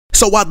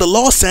So while the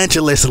Los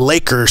Angeles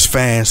Lakers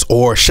fans,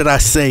 or should I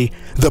say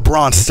the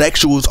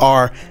Bron-sexuals,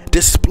 are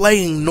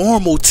displaying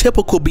normal,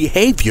 typical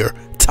behavior,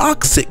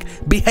 toxic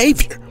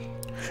behavior,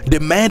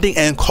 demanding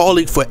and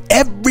calling for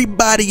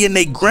everybody and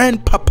their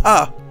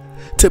grandpapa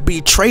to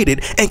be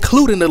traded,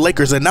 including the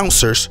Lakers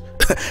announcers,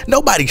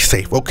 nobody's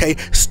safe, okay?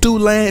 Stu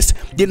Lance,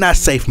 you're not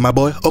safe, my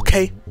boy,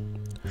 okay?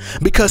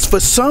 Because for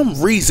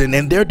some reason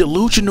in their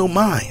delusional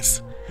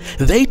minds,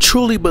 they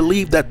truly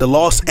believe that the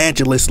Los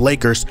Angeles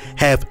Lakers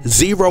have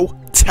zero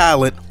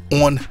talent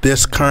on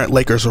this current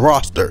Lakers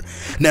roster.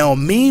 Now,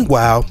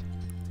 meanwhile,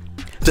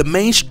 the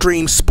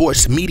mainstream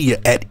sports media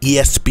at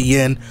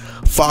ESPN,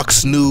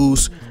 Fox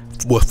News,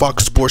 with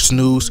Fox Sports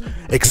News,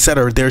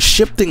 etc., they're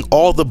shifting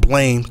all the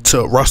blame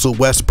to Russell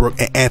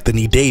Westbrook and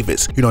Anthony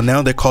Davis.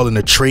 Now they're calling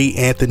a trade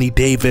Anthony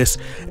Davis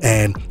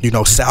and,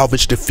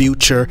 salvage the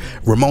future.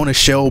 Ramona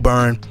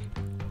Shelburne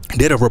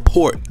did a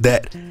report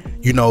that,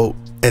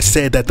 it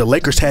said that the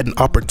Lakers had an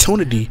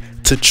opportunity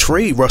to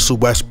trade Russell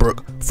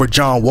Westbrook for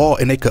John Wall,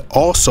 and they could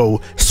also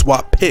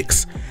swap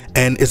picks.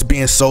 And it's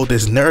being sold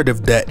this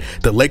narrative that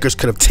the Lakers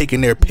could have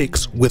taken their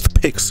picks with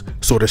picks,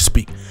 so to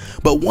speak.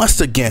 But once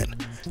again,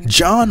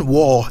 John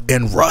Wall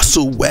and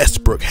Russell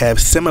Westbrook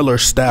have similar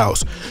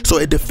styles, so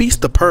it defeats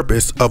the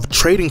purpose of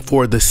trading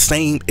for the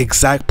same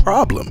exact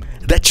problem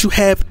that you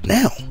have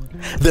now.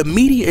 The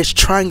media is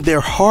trying their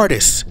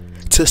hardest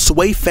to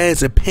sway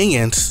fans'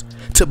 opinions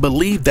to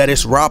believe that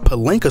it's Rob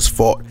Pelinka's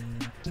fault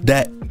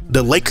that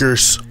the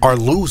Lakers are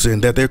losing,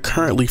 that they're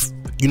currently,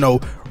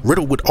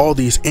 riddled with all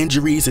these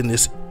injuries and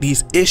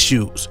these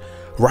issues,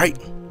 right?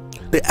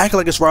 They act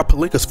like it's Rob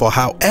Pelinka's fault.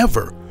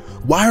 However,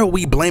 why are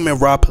we blaming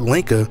Rob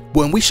Pelinka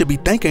when we should be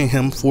thanking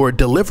him for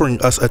delivering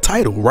us a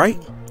title,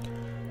 right?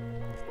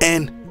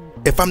 And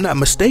if I'm not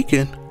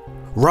mistaken,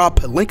 Rob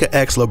Pelinka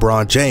asked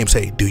LeBron James,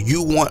 hey, do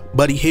you want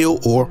Buddy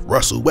Hield or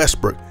Russell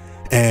Westbrook?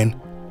 And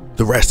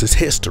the rest is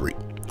history.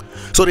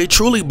 So they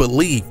truly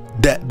believe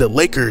that the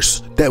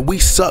Lakers, that we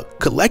suck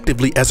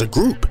collectively as a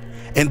group,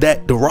 and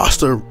that the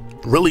roster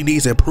really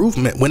needs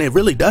improvement when it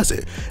really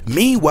doesn't.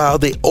 Meanwhile,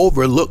 they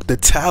overlook the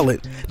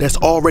talent that's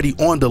already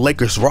on the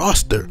Lakers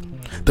roster.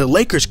 The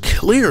Lakers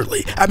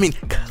clearly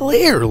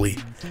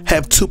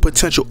have two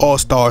potential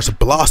all-stars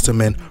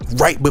blossoming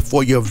right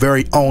before your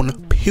very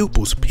own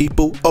pupils,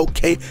 people,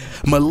 okay?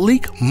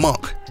 Malik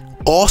Monk,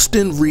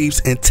 Austin Reaves,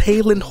 and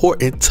Taylor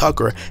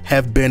Horton-Tucker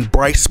have been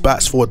bright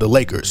spots for the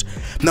Lakers.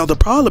 Now, the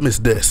problem is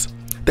this,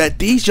 that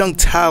these young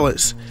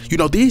talents,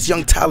 these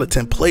young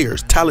talented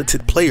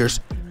players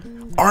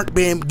aren't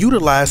being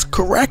utilized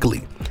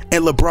correctly.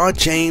 And LeBron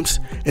James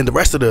and the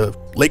rest of the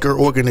Laker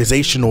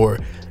organization,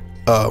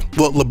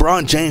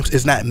 LeBron James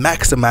is not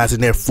maximizing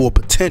their full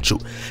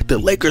potential. The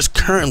Lakers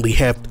currently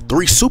have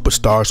 3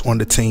 superstars on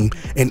the team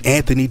in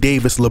Anthony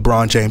Davis,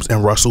 LeBron James,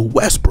 and Russell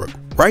Westbrook,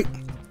 right?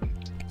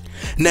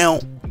 Now,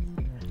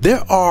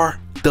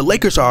 the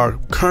Lakers are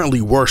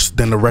currently worse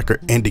than the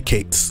record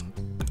indicates,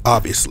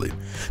 obviously.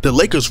 The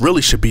Lakers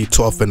really should be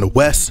 12th in the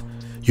West.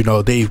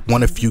 They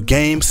won a few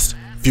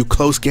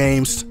close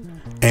games,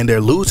 and they're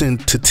losing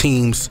to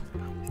teams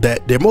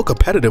that they're more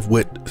competitive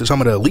with,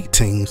 some of the elite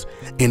teams,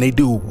 and they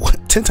do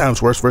 10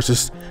 times worse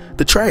versus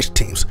the trash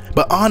teams.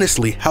 But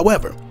honestly,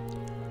 however,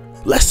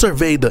 let's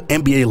survey the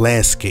NBA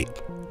landscape.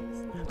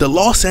 The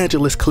Los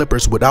Angeles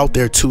Clippers, without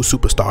their 2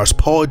 superstars,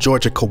 Paul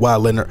George and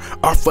Kawhi Leonard,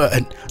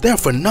 they're a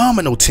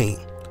phenomenal team,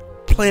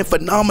 playing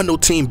phenomenal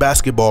team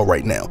basketball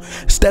right now.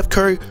 Steph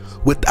Curry,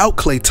 without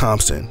Klay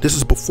Thompson, this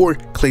is before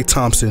Klay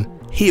Thompson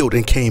healed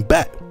and came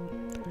back,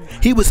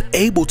 he was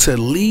able to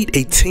lead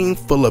a team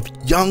full of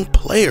young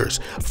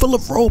players, full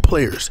of role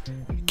players,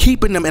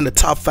 keeping them in the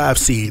top 5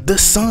 seed. The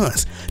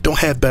Suns don't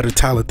have better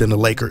talent than the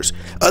Lakers.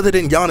 Other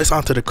than Giannis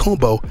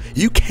Antetokounmpo,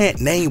 you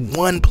can't name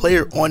one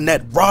player on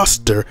that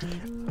roster,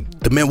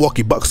 the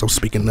Milwaukee Bucks I'm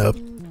speaking of,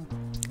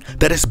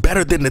 that is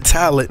better than the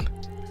talent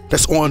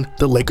that's on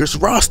the Lakers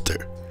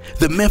roster.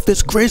 The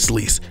Memphis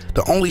Grizzlies,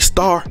 the only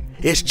star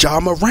is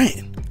Ja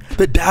Morant.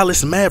 The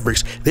Dallas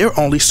Mavericks, their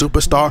only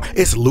superstar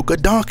is Luka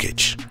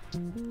Doncic,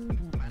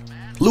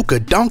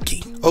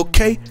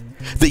 okay?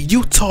 The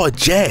Utah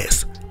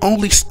Jazz,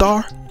 only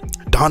star,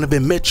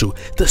 Donovan Mitchell,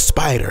 the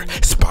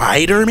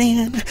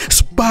Spider-Man,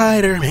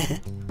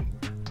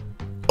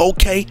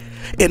 okay?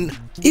 And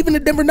even the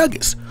Denver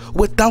Nuggets,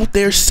 without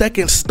their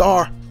second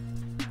star,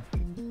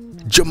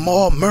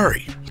 Jamal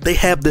Murray, they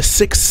have the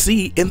 6th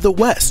seed in the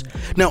West.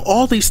 Now,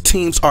 all these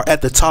teams are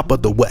at the top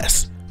of the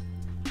West,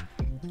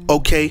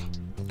 okay?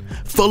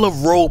 Full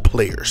of role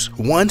players,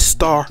 1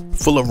 star,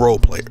 full of role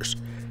players.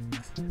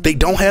 They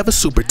don't have a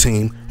super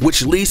team,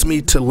 which leads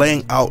me to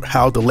laying out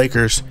how the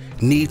Lakers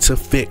need to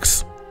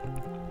fix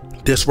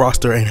this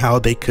roster and how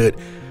they could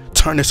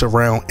turn this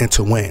around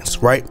into wins,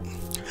 right?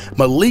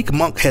 Malik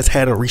Monk has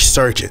had a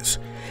resurgence.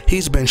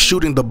 He's been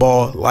shooting the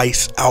ball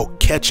lights out,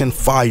 catching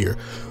fire,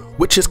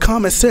 which is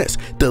common sense.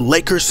 The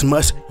Lakers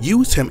must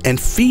use him and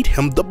feed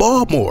him the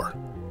ball more.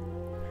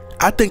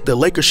 I think the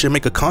Lakers should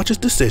make a conscious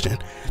decision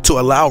to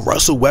allow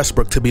Russell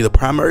Westbrook to be the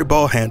primary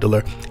ball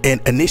handler and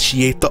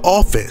initiate the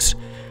offense.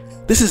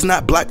 This is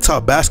not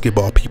blacktop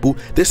basketball, people.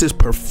 This is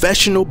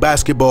professional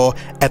basketball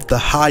at the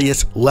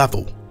highest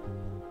level.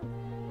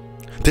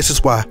 This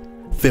is why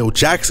Phil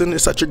Jackson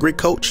is such a great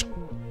coach,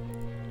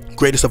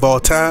 greatest of all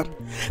time.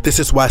 This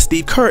is why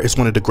Steve Kerr is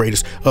one of the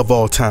greatest of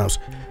all times.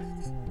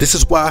 This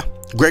is why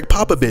Greg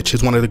Popovich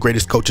is one of the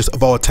greatest coaches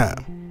of all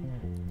time.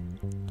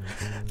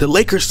 The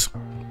Lakers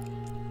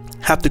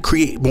have to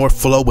create more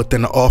flow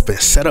within the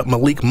offense. Set up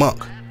Malik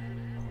Monk.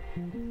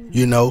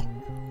 You know,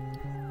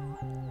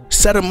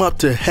 set him up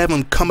to have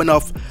him coming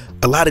off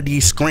a lot of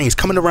these screens,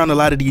 coming around a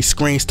lot of these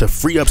screens to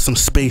free up some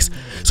space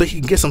so he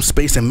can get some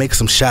space and make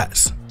some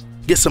shots,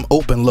 get some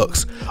open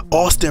looks.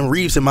 Austin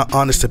Reaves, in my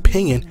honest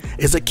opinion,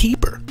 is a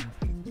keeper.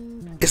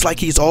 It's like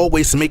he's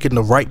always making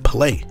the right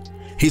play.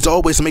 He's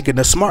always making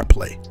the smart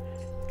play.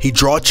 He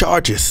draw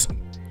charges,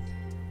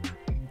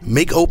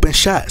 make open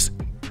shots.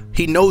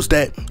 He knows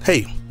that,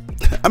 hey,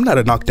 I'm not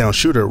a knockdown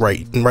shooter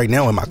right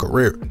now in my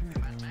career.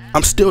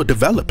 I'm still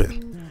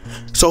developing.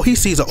 So he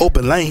sees an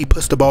open lane, he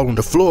puts the ball on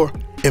the floor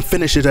and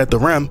finishes at the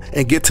rim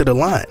and get to the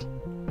line.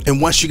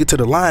 And once you get to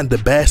the line, the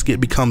basket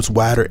becomes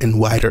wider and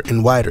wider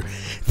and wider.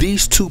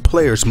 These two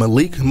players,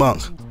 Malik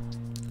Monk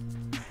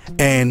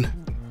and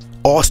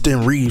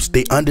Austin Reaves,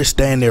 they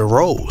understand their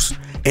roles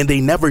and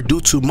they never do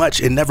too much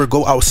and never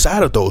go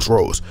outside of those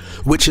roles,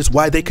 which is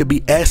why they could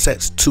be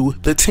assets to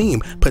the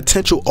team,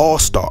 potential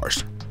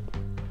all-stars.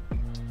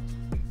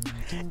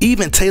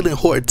 Even Taylor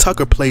Horton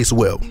Tucker plays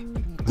well.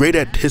 Great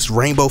at his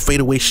rainbow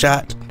fadeaway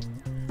shot.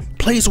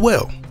 Plays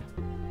well.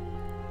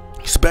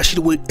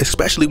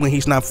 Especially when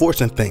he's not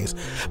forcing things.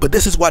 But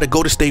this is why the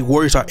Golden State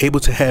Warriors are able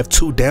to have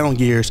 2 down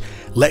years,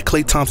 let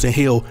Klay Thompson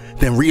heal,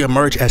 then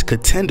re-emerge as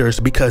contenders,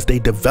 because they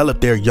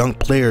develop their young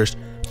players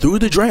through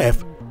the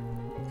draft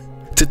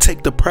to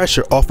take the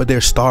pressure off of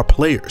their star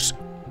players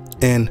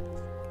and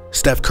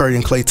Steph Curry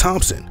and Klay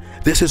Thompson.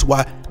 This is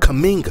why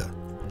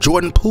Kuminga,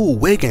 Jordan Poole,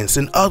 Wiggins,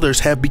 and others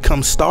have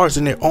become stars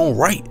in their own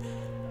right,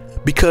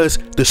 because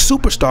the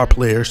superstar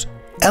players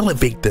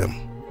elevate them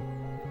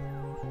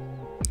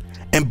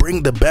and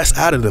bring the best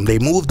out of them. They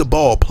move the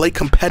ball, play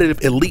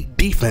competitive elite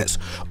defense,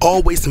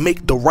 always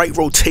make the right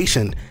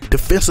rotation,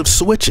 defensive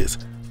switches.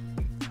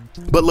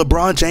 But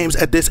LeBron James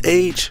at this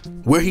age,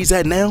 where he's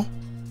at now,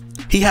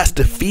 he has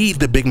to feed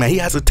the big man. He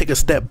has to take a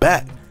step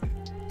back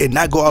and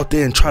not go out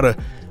there and try to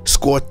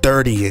score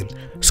 30 and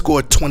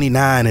score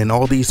 29 and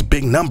all these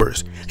big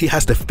numbers. He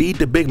has to feed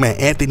the big man,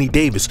 Anthony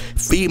Davis,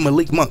 feed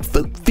Malik Monk,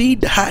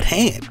 feed the hot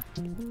hand.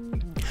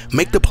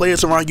 Make the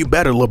players around you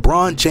better.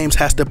 LeBron James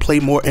has to play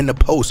more in the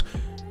post,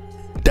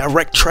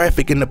 direct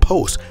traffic in the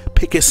post,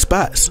 pick his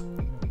spots,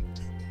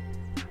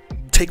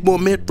 take more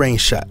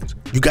mid-range shots.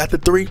 You got the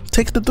 3,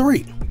 take the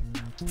 3.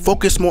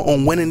 Focus more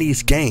on winning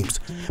these games.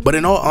 But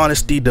in all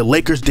honesty, the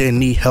Lakers didn't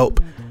need help.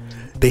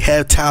 They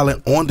have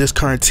talent on this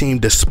current team,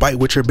 despite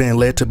what you're being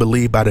led to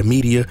believe by the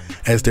media,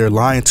 as they're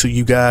lying to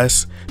you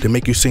guys to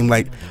make you seem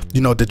like, you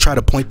know, to try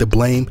to point the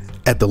blame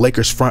at the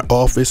Lakers front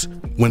office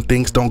when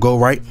things don't go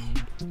right.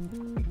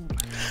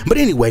 But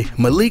anyway,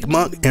 Malik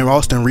Monk and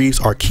Austin Reaves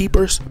are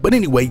keepers. But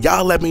anyway,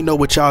 y'all let me know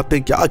what y'all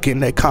think. Y'all get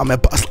in that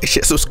comment box, like,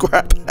 share,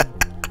 subscribe.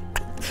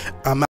 I'm out.